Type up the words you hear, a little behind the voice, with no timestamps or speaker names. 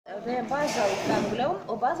the basal ganglion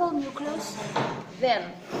or basal nucleus,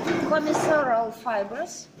 then commissural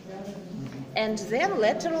fibers, and then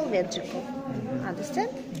lateral ventricle. Understand?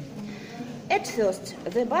 At first,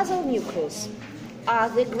 the basal nucleus are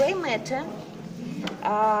the gray matter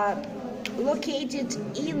located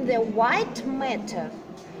in the white matter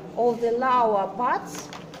of the lower parts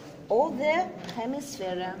of the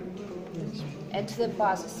hemisphere at the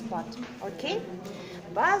basis part. Okay?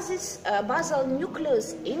 Basal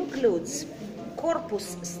nucleus includes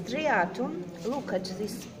corpus striatum. Look at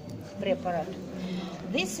this preparat.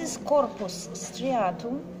 This is corpus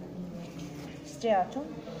striatum.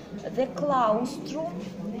 The claustrum.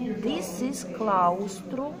 This is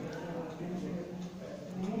claustrum.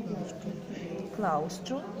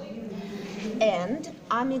 And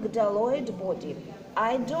amygdaloid body.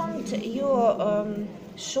 I don't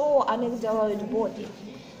show amygdaloid body,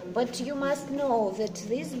 but you must know that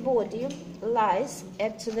this body lies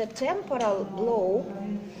at the temporal lobe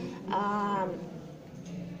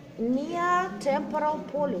near temporal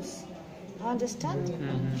polus. Understand?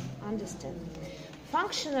 Understand.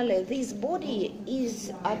 Functionally, this body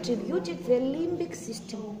is attributed to the limbic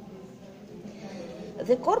system.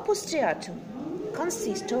 The corpus striatum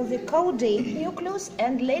consists of the caudate nucleus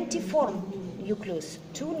and lentiform nucleus,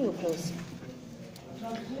 two nucleus.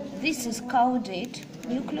 This is caudate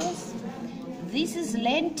nucleus, this is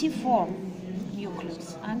lentiform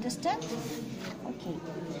nucleus. Understand? Okay.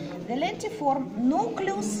 The lentiform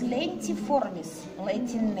nucleus lentiformis,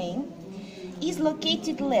 Latin name, is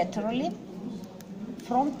located laterally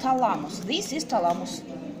from thalamus. This is thalamus.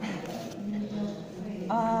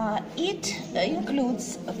 It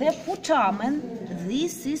includes the putamen.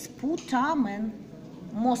 This is putamen,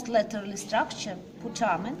 most laterally structure,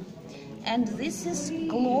 putamen, and this is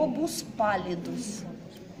globus pallidus.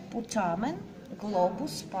 Putamen,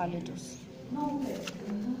 globus pallidus.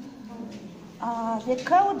 The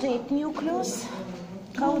caudate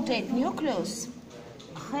nucleus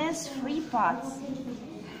has three parts.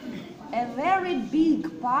 A very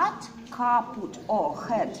big part, caput or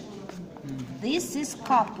head. This is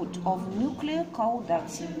caput of nuclei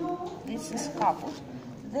caudati. This is caput.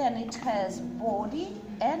 Then it has body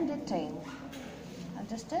and a tail.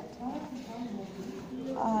 Understand?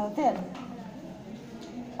 Then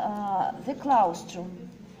the claustrum.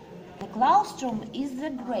 The claustrum is the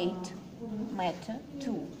great matter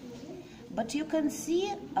too. But you can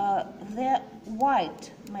see the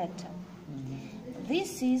white matter.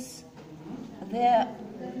 This is the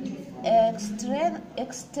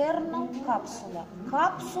external capsula.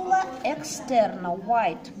 Capsula externa,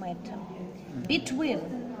 white matter, between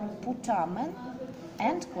putamen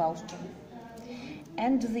and claustrum.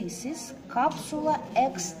 And this is capsula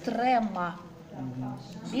extrema,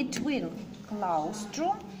 between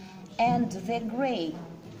claustrum and the gray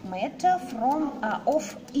matter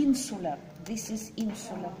of insula. This is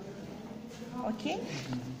insula. Okay?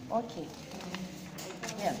 Okay.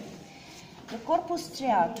 Then, the corpus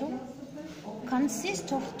striatum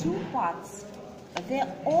consists of two parts. The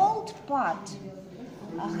old part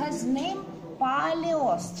has name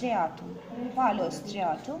paleostriatum.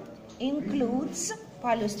 Paleostriatum includes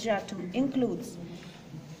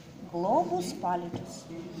globus pallidus,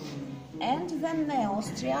 and the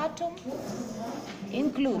neostriatum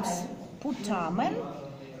includes putamen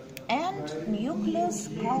and nucleus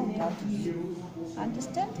caudatus.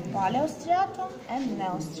 Understand? Paleostriatum and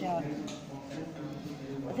neostriatum.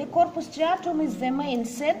 The corpus striatum is the main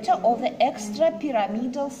center of the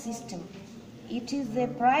extrapyramidal system. It is the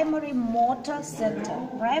primary motor center.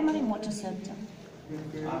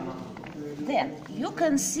 Then you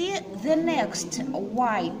can see the next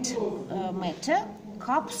white matter,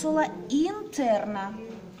 capsula interna.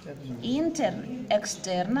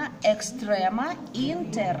 Externa, extrema,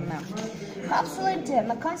 interna. Capsula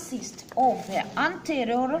interna consists of the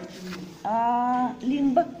anterior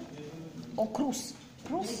limb or crus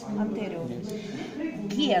anterior,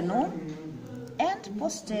 genome, and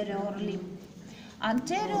posterior limb.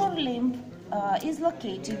 Anterior limb is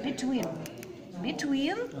located between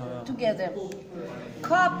together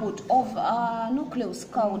caput of nucleus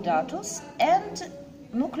caudatus and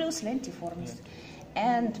nucleus lentiformis,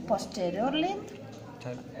 and posterior limb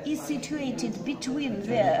is situated between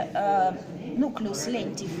the nucleus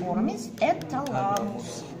lentiformis and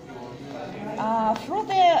thalamus. Through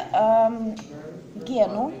the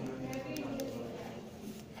genome,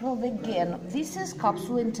 this is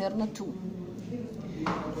capsula interna too.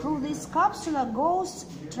 Through this capsula goes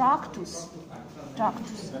tractus.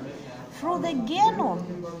 Through the genome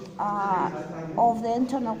of the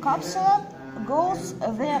internal capsula goes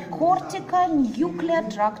the cortico-nuclear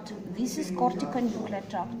tract. This is cortico-nuclear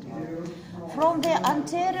tract. From the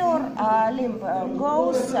anterior limb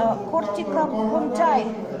goes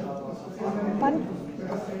cortico-pontine,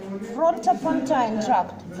 frontopontine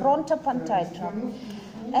tract,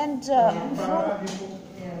 and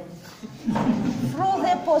from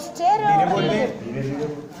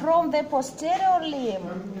the posterior limb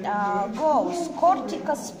goes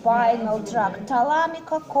corticospinal tract,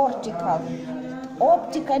 thalamico-cortical,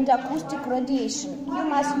 optic and acoustic radiation. You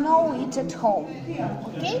must know it at home.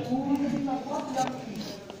 Okay?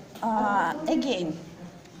 Again,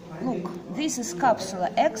 look, this is capsula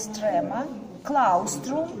extrema,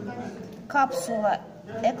 claustrum, capsula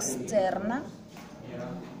externa,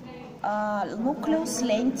 nucleus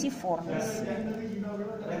lentiformis.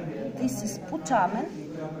 This is putamen,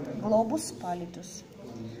 globus pallidus.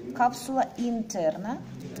 Capsula interna,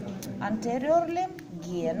 anterior limb,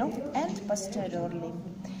 genum, and posterior limb.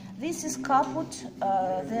 This is caput,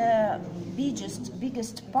 the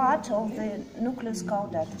biggest part of the nucleus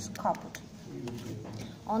caudatus, caput.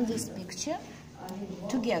 On this picture,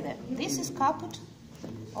 together, this is caput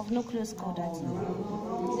of nucleus caudatus.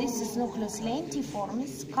 This is nucleus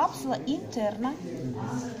lentiformis, capsula interna,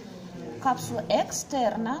 capsula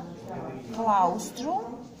externa, claustrum,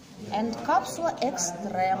 and capsula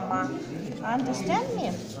extrema. Understand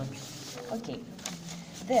me? Okay.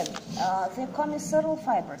 Then, the commissarial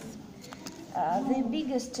fibers. The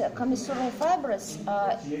biggest commissarial fibers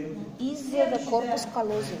is the corpus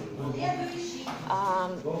callosum.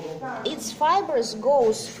 Its fibers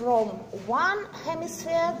goes from one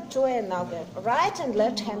hemisphere to another, right and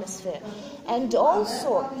left hemisphere. And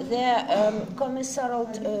also the commissarial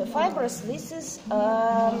fibers, this is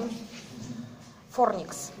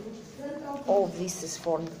fornix. Oh, this is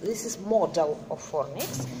fornix. This is model of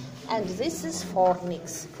fornix, and this is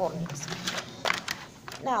fornix.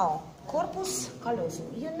 Now, corpus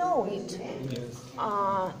callosum, you know it.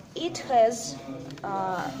 It has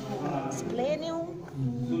splenium,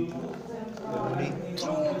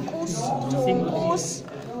 truncus.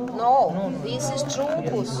 No, this is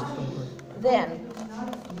truncus. Then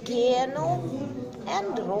genum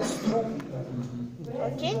and rostrum.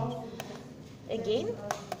 Okay? Again.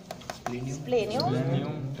 Splenium,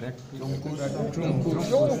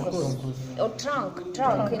 truncus, or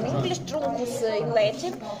trunk, in English, truncus in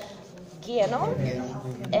Latin, genum,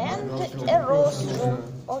 and a rostrum.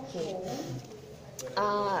 Okay.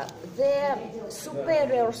 The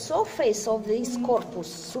superior surface of this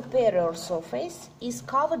corpus, is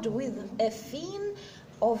covered with a fin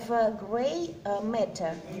of gray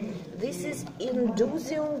matter. This is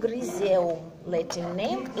indusium griseum, Latin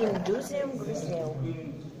name, indusium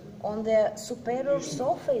griseum. On the superior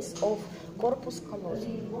surface of corpus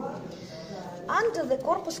callosum. Under the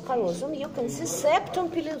corpus callosum, you can see septum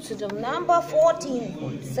pellucidum, number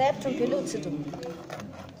 14, septum pellucidum.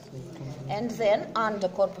 And then under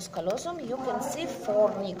corpus callosum, you can see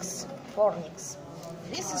fornix.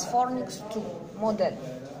 This is fornix 2 model.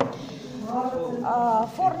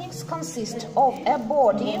 Fornix consists of a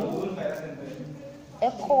body,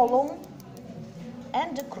 a column,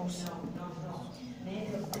 and a crus.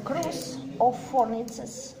 Crus of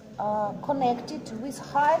fornices connected with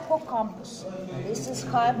hippocampus. This is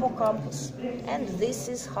hippocampus, and this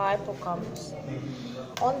is hippocampus.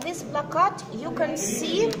 On this placard, you can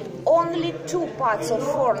see only two parts of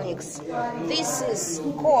fornix. This is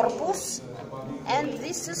corpus, and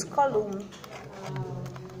this is column.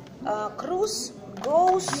 Crus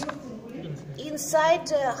goes inside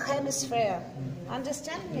the hemisphere.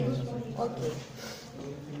 Understand me? Okay.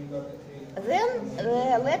 Then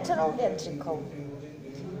the lateral ventricle.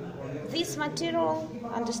 This material,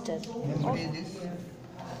 understand? What is this?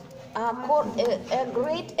 A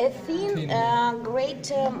thin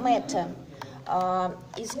matter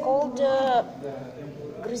is called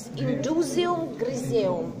indusium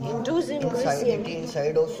griseum.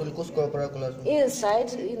 Inside of sulcus corporacula.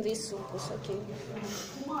 Inside in this sulcus, okay.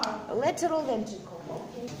 Lateral ventricle.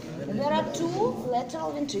 There are two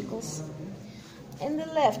lateral ventricles. In the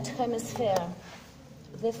left hemisphere,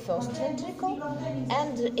 the first ventricle,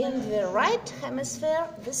 and in the right hemisphere,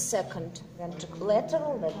 the second ventricle,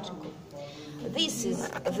 lateral ventricle. This is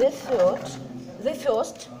the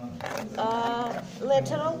first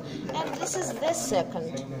lateral, and this is the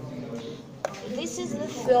second. This is the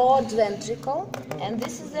third ventricle, and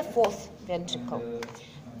this is the fourth ventricle.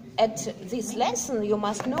 At this lesson, you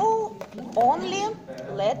must know only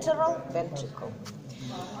lateral ventricle.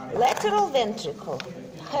 Lateral ventricle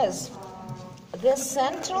has the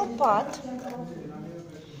central part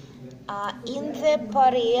in the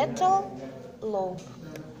parietal lobe.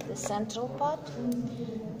 the central part,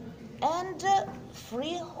 and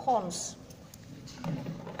three horns.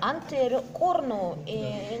 Anterior, cornu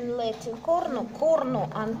in Latin, cornu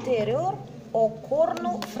anterior or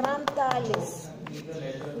cornu frontalis,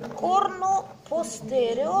 cornu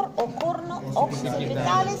posterior or cornu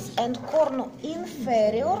occipitalis, and cornu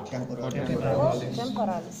inferior or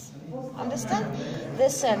temporalis. Understand? The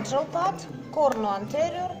central part, cornu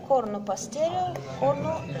anterior, cornu posterior,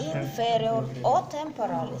 cornu inferior or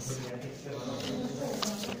temporalis.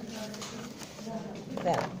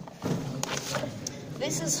 Then,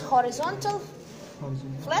 this is horizontal,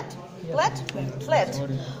 flat,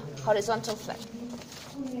 horizontal flat.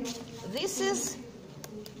 This is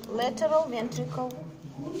lateral ventricle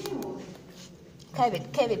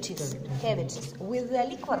cavities with the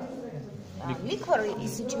liquor. Liquor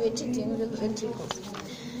is situated in the ventricles.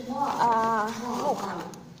 Look,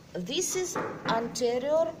 this is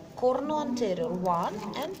anterior, cornu anterior, 1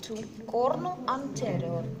 and 2, cornu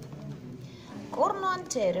anterior. Cornu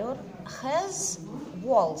anterior has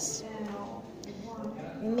walls.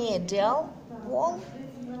 Medial wall,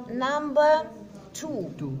 number 2.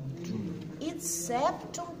 It's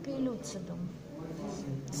septum pellucidum.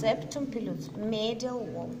 Septum pellucidum, medial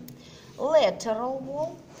wall. Lateral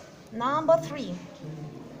wall, number 3.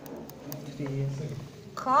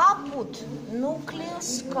 Caput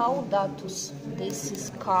nucleus caudatus. This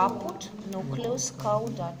is caput nucleus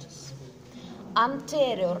caudatus.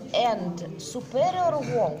 Anterior and superior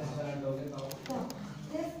wall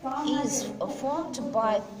is formed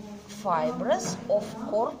by fibers of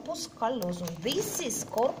corpus callosum. This is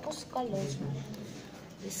corpus callosum.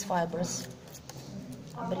 These fibers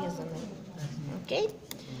обрезаны. Okay?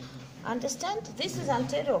 Understand? This is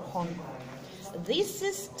anterior horn. This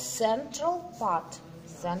is central part.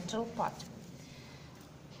 Central part.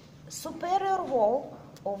 Superior wall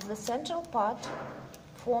of the central part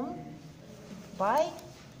formed by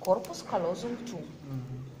corpus callosum 2.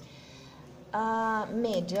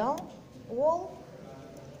 Medial wall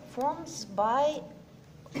forms by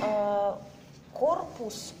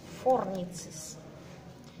corpus fornicis.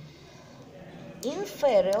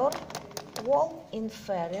 Inferior wall,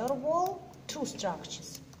 2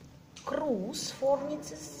 structures. Crus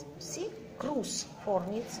fornicis, see? Crus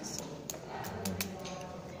fornicis.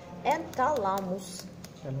 And thalamus.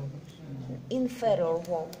 Inferior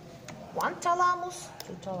wall. 1 thalamus,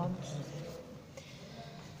 2 thalamus.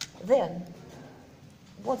 Then,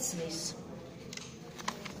 what's this?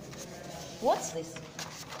 What's this?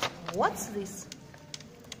 What's this?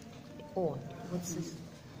 Oh, what's this?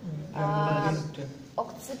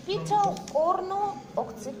 Occipital cornu,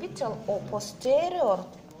 occipital or posterior,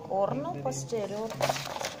 cornu posterior.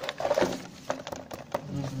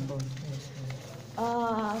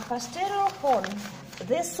 Posterior horn.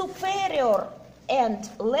 The superior and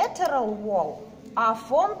lateral wall are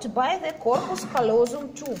formed by the corpus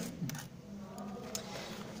callosum 2.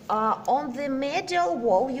 On the medial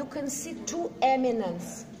wall, you can see 2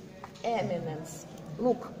 eminences.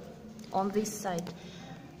 Look, on this side.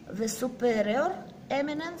 The superior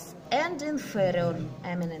eminence and inferior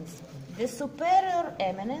eminence. The superior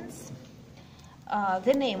eminence,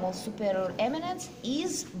 the name of superior eminence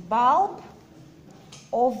is bulb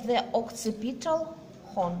of the occipital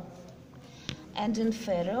horn. And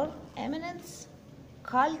inferior eminence,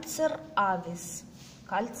 calcer avis.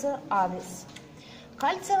 Calcer avis.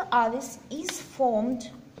 Calcer avis is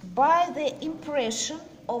formed by the impression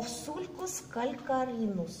of sulcus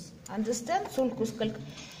calcarinus. Understand? Sulcus calcarinus.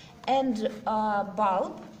 And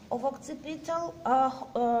bulb of occipital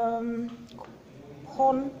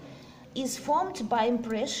horn is formed by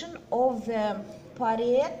impression of the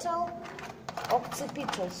parietal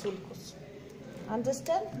occipital sulcus.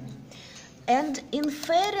 Understand? And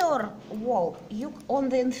inferior wall, on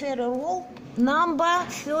the inferior wall, number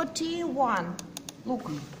 31.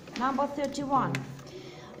 Look, number 31.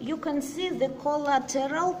 You can see the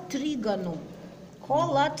collateral trigonum.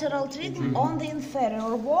 Collateral trigonum on the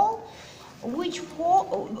inferior wall, which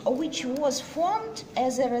was formed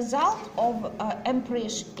as a result of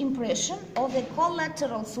impression of the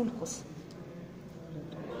collateral sulcus.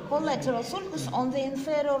 Collateral sulcus on the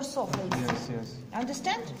inferior surface. Yes.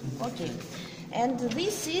 Understand? Okay. And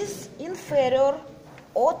this is inferior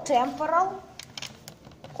or temporal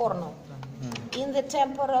cornu. In the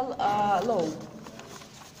temporal lobe.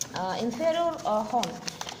 Inferior horn.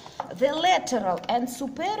 The lateral and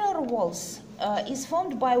superior walls is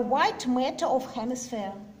formed by white matter of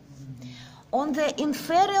hemisphere. On the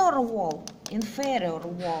inferior wall,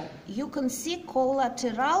 you can see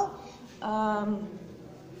collateral.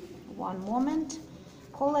 One moment.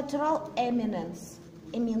 Collateral eminence.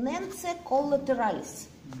 Eminence collateralis.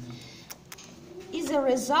 is a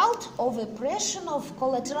result of a pressure of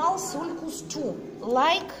collateral sulcus 2,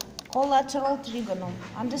 like collateral trigonum.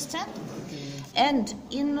 Understand? And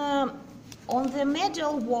on the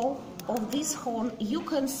medial wall of this horn, you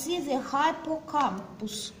can see the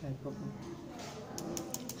hippocampus,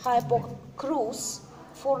 hypocrus,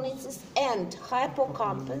 fornicis, and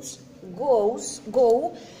hippocampus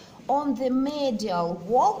go on the medial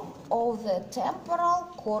wall of the temporal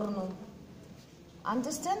cornum.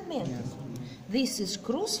 Understand me? Yes. This is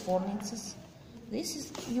crus fornicis. This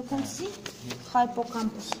is, you can see,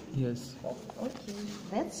 hippocampus. Yes. Okay,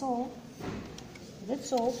 that's all.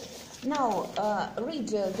 That's all. Now, read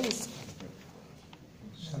this.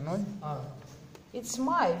 Shanoy? It's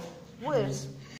my. Where's?